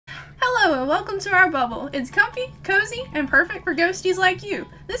Hello and welcome to our bubble. It's comfy, cozy, and perfect for ghosties like you.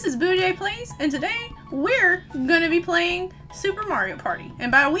 This is Boo-Jay Plays, and today we're gonna be playing Super Mario Party. And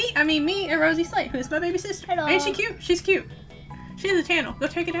by we, I mean me and Rosie Slate, who's my baby sister. Hello. Ain't she cute? She's cute. She has a channel. Go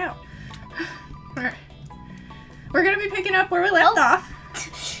check it out. Alright. We're gonna be picking up where we left off.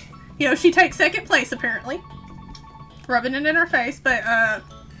 Yoshi takes second place, apparently. Rubbing it in her face, but,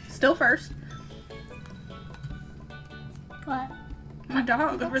 still first. What? My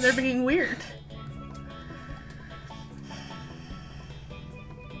dog over there being weird.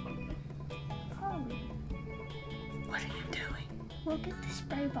 What are you doing? Look at the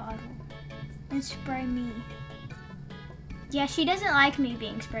spray bottle and spray me. Yeah, she doesn't like me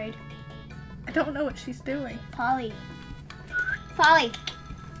being sprayed. I don't know what she's doing. Polly. Polly,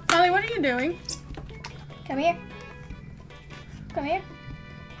 Polly, what are you doing? come here. Come here.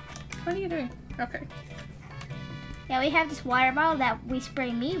 What are you doing? Okay. Yeah, we have this water bottle that we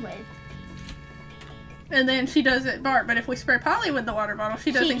spray me with. And then she does it Bart, but if we spray Polly with the water bottle,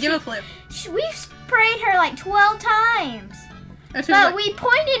 she doesn't give a flip. We've sprayed her like 12 times. And she's like, But we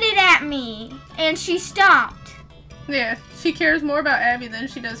pointed it at me and she stopped. yeah, she cares more about Abby than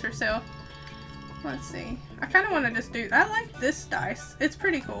she does herself. Let's see. I kind of want to just do, I like this dice. It's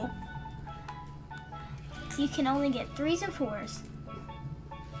pretty cool. You can only get 3s and 4s.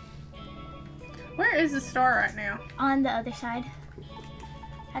 Where is the star right now? On the other side.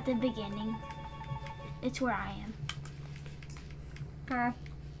 At the beginning. It's where I am.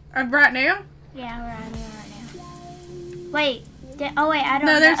 Oh. Right now? Yeah, where I am right now. Wait. Oh wait, I don't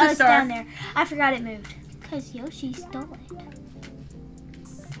No, know. there's a It's star. down there. I forgot it moved. Because Yoshi stole it.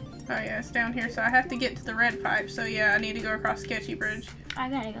 Oh yeah, it's down here, so I have to get to the red pipe. So yeah, I need to go across Sketchy Bridge. I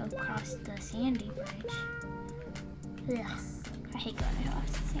gotta go across the sandy bridge. Ugh. I hate going across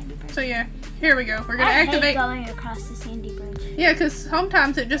the sandy bridge. So yeah, here we go. We're gonna I activate. hate going across the sandy bridge. Yeah, because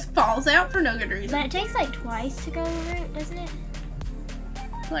sometimes it just falls out for no good reason. But it takes like twice to go over it, doesn't it?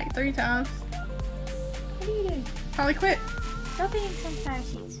 Like 3 times. What are you doing? Polly, quit. Go being some fire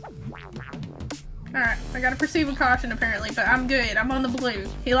seeds. Alright, I gotta proceed with caution apparently, but I'm good. I'm on the blue.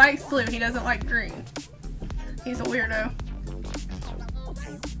 He likes blue, he doesn't like green. He's a weirdo.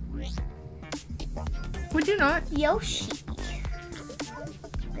 Would you not? Yoshi.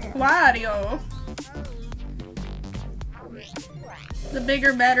 Wario. The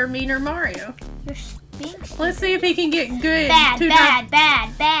bigger, better, meaner Mario. You're being stupid. Let's see if he can get good. Bad, 2 bad, times.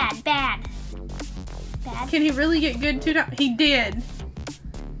 bad, bad, bad. Bad? Can he really get good 2 times? He did.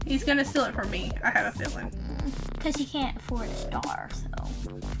 He's gonna steal it from me. I have a feeling. Because he can't afford a star, so.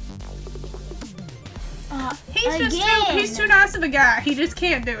 He's too nice of a guy. He just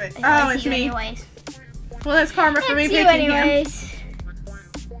can't do it. Oh, it's me. Anyways. Well, that's karma for me It's you picking him. anyways.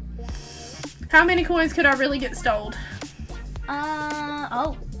 How many coins could I really get stole?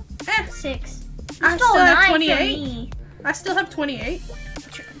 Oh. Eh, 6. I You stole still have 9 from 28. me. I still have 28.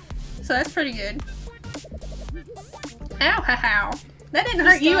 True. So that's pretty good. Ow, ha, how. That didn't You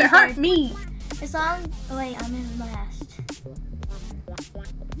hurt you, still it hurt third. me. As long. Oh, wait, I'm in last.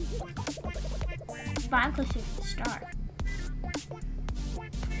 But I'm closer to the start.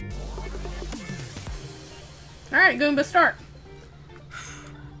 Alright, Goomba, start.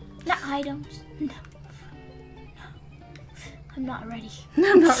 Not items. No. I'm not ready.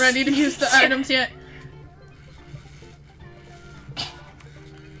 I'm not ready to use the items yet.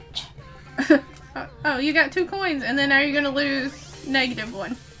 Oh, you got 2 coins, and then now you're gonna lose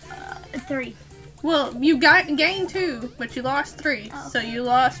 -1. 3. Well, you gained 2, but you lost 3, Oh, so okay. you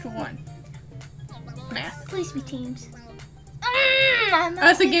lost 1. Math. Please be teams. I'm not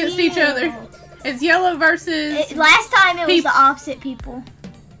Us with against you. each other. It's yellow versus... Last time it was People. the opposite people.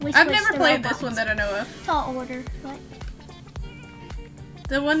 We I've switched never the played this robots. one that I know of. Tall order. What?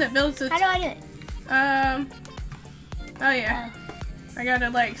 The one that builds the... How do I do it? Oh yeah. I gotta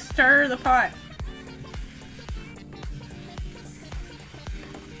like stir the pot.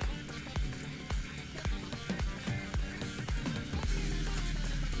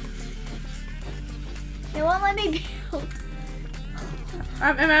 It won't let me build.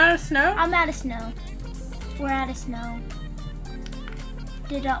 Am I out of snow? I'm out of snow. We're out of snow.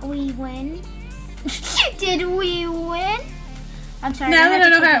 Did we win? Did we win? I'm sorry. Now I that have I to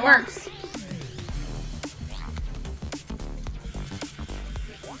know take how it it off. works.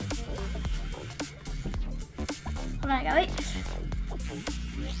 Hold on, I got wait.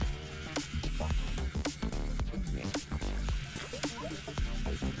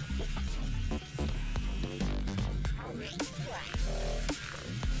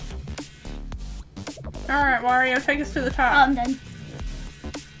 Alright, Wario, take us to the Oh, top. I'm done.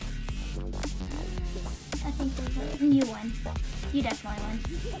 I think there's a... You won. You definitely won.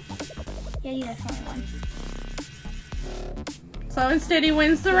 Yeah, you definitely won. So instead he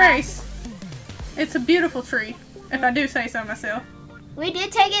wins the race. It's a beautiful tree, if I do say so myself. We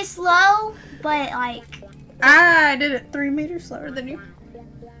did take it slow, but like... I did it 3 meters slower than you.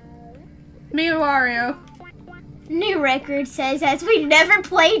 Me and Wario. New record says as we've never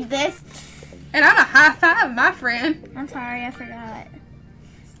played this. And I'm a high five, my friend. I'm sorry, I forgot.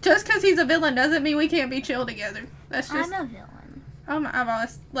 Just because he's a villain doesn't mean we can't be chill together. That's just... I'm a villain. Oh, my eyeball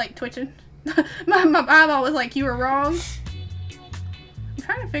is, like, twitching. my eyeball was like, you were wrong. I'm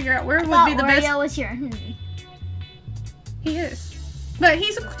trying to figure out where would be the best... Wario was your enemy. He is. But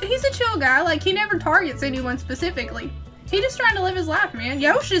he's a chill guy. Like, he never targets anyone specifically. He's just trying to live his life, man.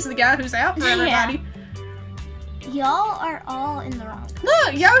 Yoshi's the guy who's out for everybody. Y'all are all in the wrong.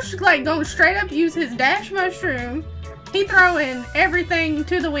 Look, Yoshi, like, going straight up use his dash mushroom. He throwing everything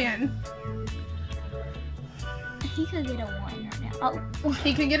to the wind. He could get a 1 right now. Oh.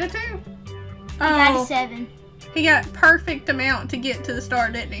 He could get a 2. He got a 7. He got perfect amount to get to the star,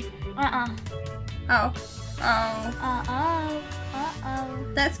 didn't he? Uh-uh. Oh. Oh. Uh-oh. Uh-oh.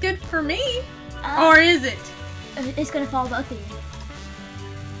 That's good for me. Or is it? It's gonna fall both of you.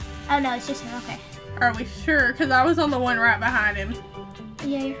 Oh no, it's just him. Okay. Are we sure? Because I was on the one right behind him.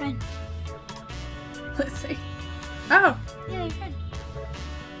 Yeah, you're fine. Let's see. Oh. Yeah, you're fine.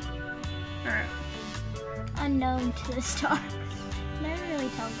 Alright. Unknown to the star. Never really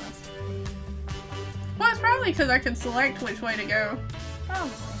tells us. Well, it's probably because I can select which way to go.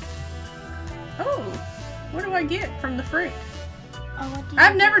 Probably. Oh. What do I get from the fruit? Oh, what do you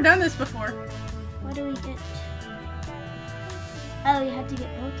I've never done this before. What do we get? Oh, you have to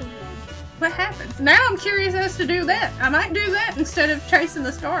get both of them. What happens? Now I'm curious as to do that. I might do that instead of chasing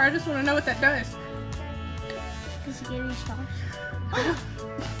the star. I just want to know what that does. Does it give you stars?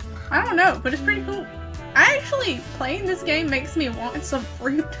 I don't know, but it's pretty cool. Actually, playing this game makes me want some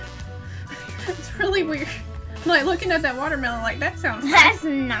fruit. It's really weird. Like, looking at that watermelon, like, that sounds fun. That's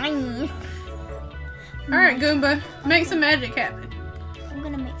nice. Alright, Goomba, make some magic happen. I'm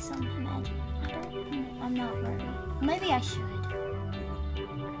gonna make some magic. I'm not ready. Maybe I should.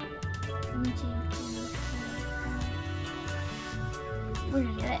 1, 2, 3, 4, 5. We're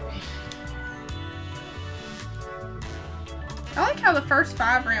gonna do it. I like how the first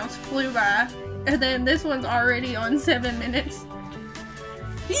 5 rounds flew by, and then this one's already on 7 minutes.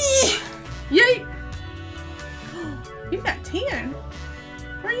 Yay! You got 10.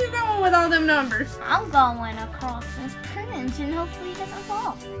 Where are you going with all them numbers? I'm going across this bridge and hopefully it doesn't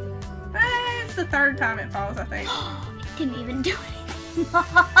fall. It's the 3rd time it falls, I think. Didn't even do anything.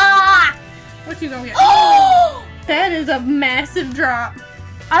 What you gonna get? That is a massive drop.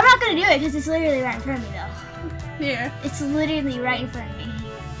 I'm not gonna do it because it's literally right in front of me though. Yeah. It's literally right in front of me.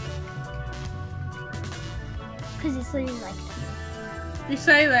 Because it's literally like... You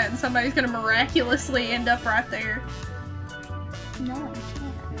say that and somebody's gonna miraculously end up right there. No, you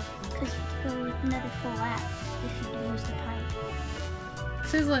can't. Because you have to go another full lap if you use the pipe.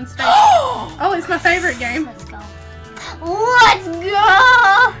 Sizzling steak. Oh, it's my favorite game. Let's go. Let's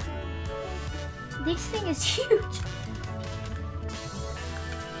go! This thing is huge.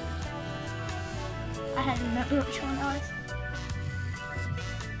 I had to remember which one it was.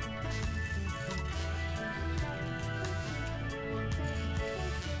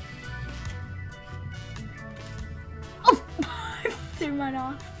 Oh! I threw mine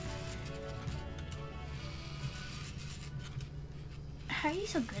off. How are you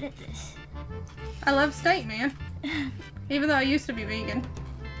so good at this? I love steak, man. Even though I used to be vegan.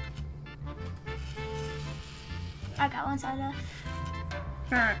 I got one side off.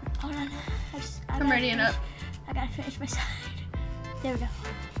 Alright. Hold on. I'm readying up. I gotta finish my side. There we go.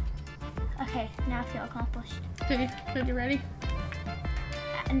 Okay, now I feel accomplished. Did you ready?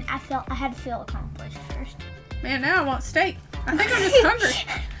 And I had to feel accomplished first. Man, now I want steak. I think I'm just hungry.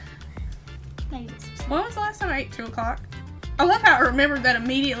 Maybe this is When was the last time I ate 2 o'clock? I love how I remembered that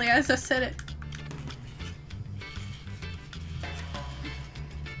immediately as I said it.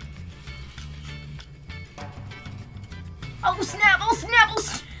 Oh snap, oh snap, oh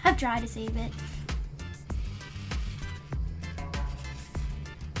snap. I've tried to save it.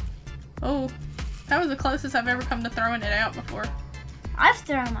 Oh, that was the closest I've ever come to throwing it out before. I've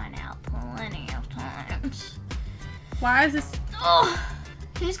thrown mine out plenty of times. Why is this? Oh,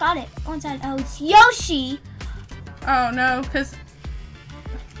 who's got it? One side. Oh, it's Yoshi. Oh no, because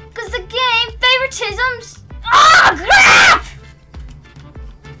the game favoritisms. Oh crap!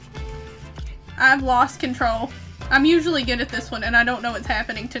 I've lost control. I'm usually good at this one, and I don't know what's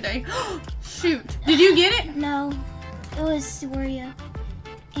happening today. Shoot. Did you get it? No. It was Wario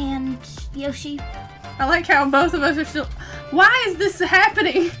and Yoshi. I like how both of us are still... Why is this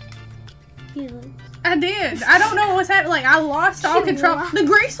happening? You lose. I did. I don't know what was happening. Like, I lost all control. The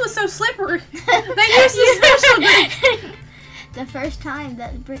grease was so slippery. They used the special grease. The first time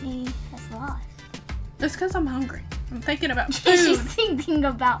that Brittany has lost. It's because I'm hungry. I'm thinking about food. She's thinking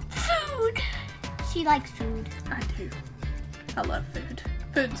about food. She likes food. I do. I love food.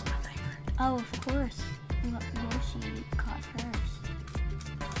 Food's my favorite. Oh, of course. Yoshi caught hers.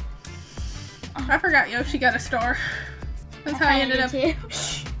 I forgot Yoshi got a star. That's how he ended up. Too.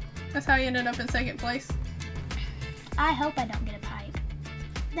 That's how he ended up in second place. I hope I don't get a pipe.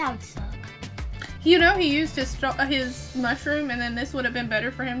 That would suck. You know, he used his mushroom, and then this would have been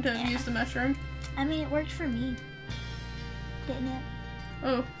better for him to have used the mushroom. I mean, it worked for me, didn't it?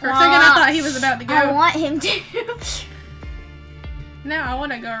 Oh, for a second I thought he was about to go. I want him to. Now I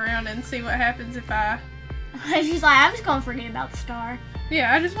want to go around and see what happens if I... She's like, I'm just going to forget about the star.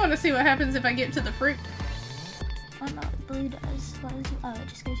 Yeah, I just want to see what happens if I get to the fruit. Oh no, blue does. What is it? Oh, it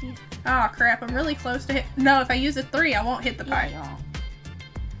just goes to you. Oh crap, I'm really close to hit. No, if I use a 3, I won't hit the pipe. Yeah,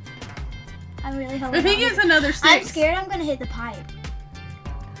 I really hope. If he gets another 6... I'm scared I'm going to hit the pipe.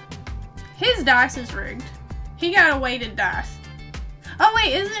 His dice is rigged. He got a weighted dice. Oh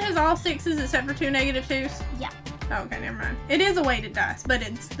wait, isn't his all 6s except for 2 -2s? Yeah. Oh, okay, never mind. It is a weighted dice, but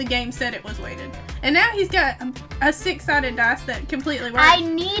the game said it was weighted. And now he's got a 6-sided dice that completely works. I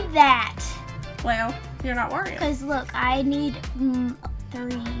need that. Well, you're not Wario. Because look, I need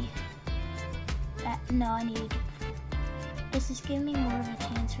 3. No, I need. Does this give me more of a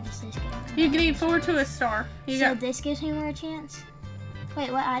chance, or does this give me? You need 4 to a star. So this gives me more a chance.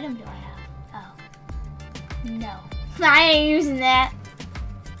 Wait, what item do I have? Oh, no, I ain't using that.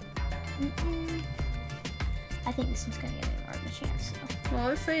 I think this one's gonna give me more of a chance. So. Well,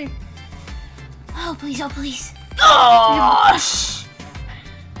 let's see. Oh please! Oh please! Gosh!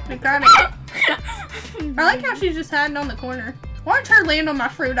 I got it. I like how she's just hiding on the corner. Watch her land on my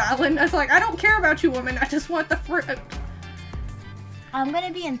fruit island. I was like, I don't care about you, woman. I just want the fruit. I'm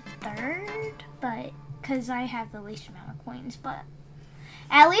gonna be in 3rd, but because I have the least amount of coins, but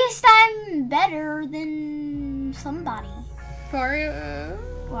at least I'm better than somebody. Wario.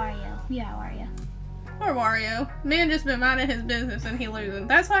 Wario. Yeah, Wario. Poor Wario. Man just been minding his business and he losing.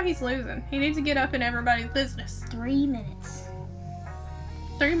 That's why he's losing. He needs to get up in everybody's business. 3 minutes.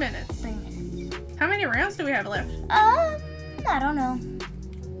 3 minutes. 3 minutes. How many rounds do we have left? I don't know.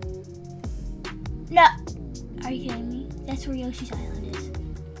 No. Are you kidding me? That's where Yoshi's Island is.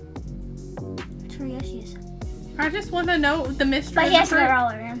 That's where Yoshi is. I just want to know the mystery. But he has to go all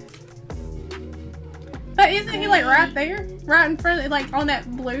around. But isn't he like right there? Right in front of, like on that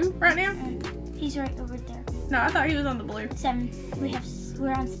blue right now? He's right over there. No, I thought he was on the blue. 7.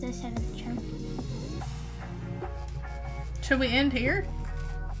 We're on to the 7th turn. Should we end here?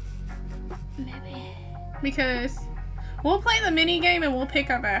 Maybe. Because we'll play the mini game and we'll pick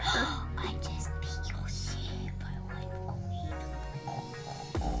up after. I just beat Yoshi by 1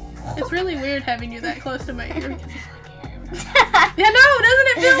 coin. It's really weird having you that close to my ear. Yeah, no, doesn't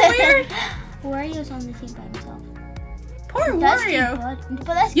it feel weird? Wario's on the team by himself. Poor That's Wario. good,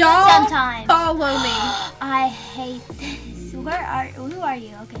 but that's Y'all good sometimes. follow me. I hate this. Who are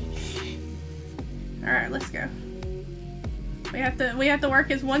you? Okay. All right, let's go. We have to work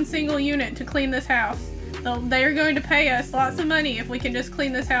as one single unit to clean this house. They're going to pay us lots of money if we can just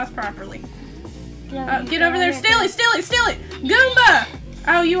clean this house properly. Get over there. Steal it. Goomba.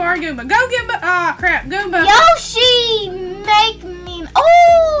 Oh, you are Goomba. Go, Goomba. Ah, crap. Goomba. Yoshi, make me.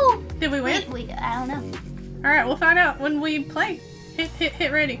 Oh! Did we win? I don't know. All right, we'll find out when we play.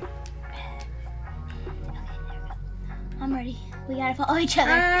 Hit ready. I'm ready. We gotta follow each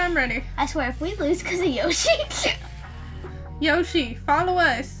other. I'm ready. I swear, if we lose because of Yoshi. Yoshi, follow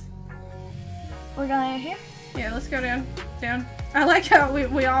us. We're going over here? Yeah, let's go down. I like how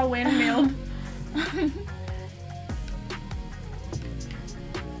we all windmilled.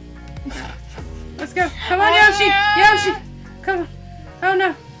 Let's go. Come on, Yoshi. Come on. Oh,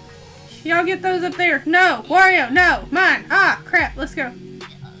 no. Y'all get those up there. No. Wario, no. Mine. Ah, crap. Let's go.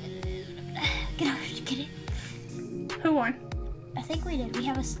 Get over. Get it. Who won? I think we did. We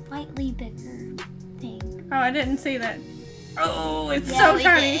have a slightly bigger thing. Oh, I didn't see that. Oh, it's Yeah, so we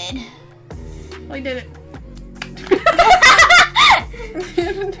tiny. Did. We did it.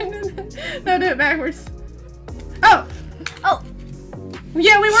 No, do it backwards. Oh.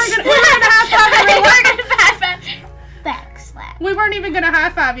 Yeah, we weren't gonna high five. Backslap. We weren't even gonna high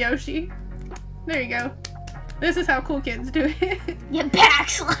five Yoshi. There you go. This is how cool kids do it. Yeah,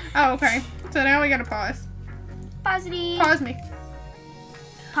 backslap. Oh, okay. So now we gotta pause. Positive. Pause me.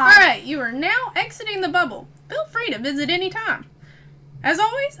 Pause. Alright, you are now exiting the bubble. Feel free to visit any time. As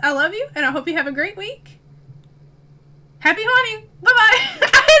always, I love you, and I hope you have a great week. Happy hunting! Bye-bye! I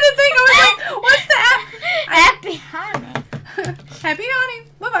had to think, I was like, Happy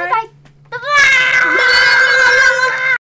hunting. Bye-bye. Bye-bye.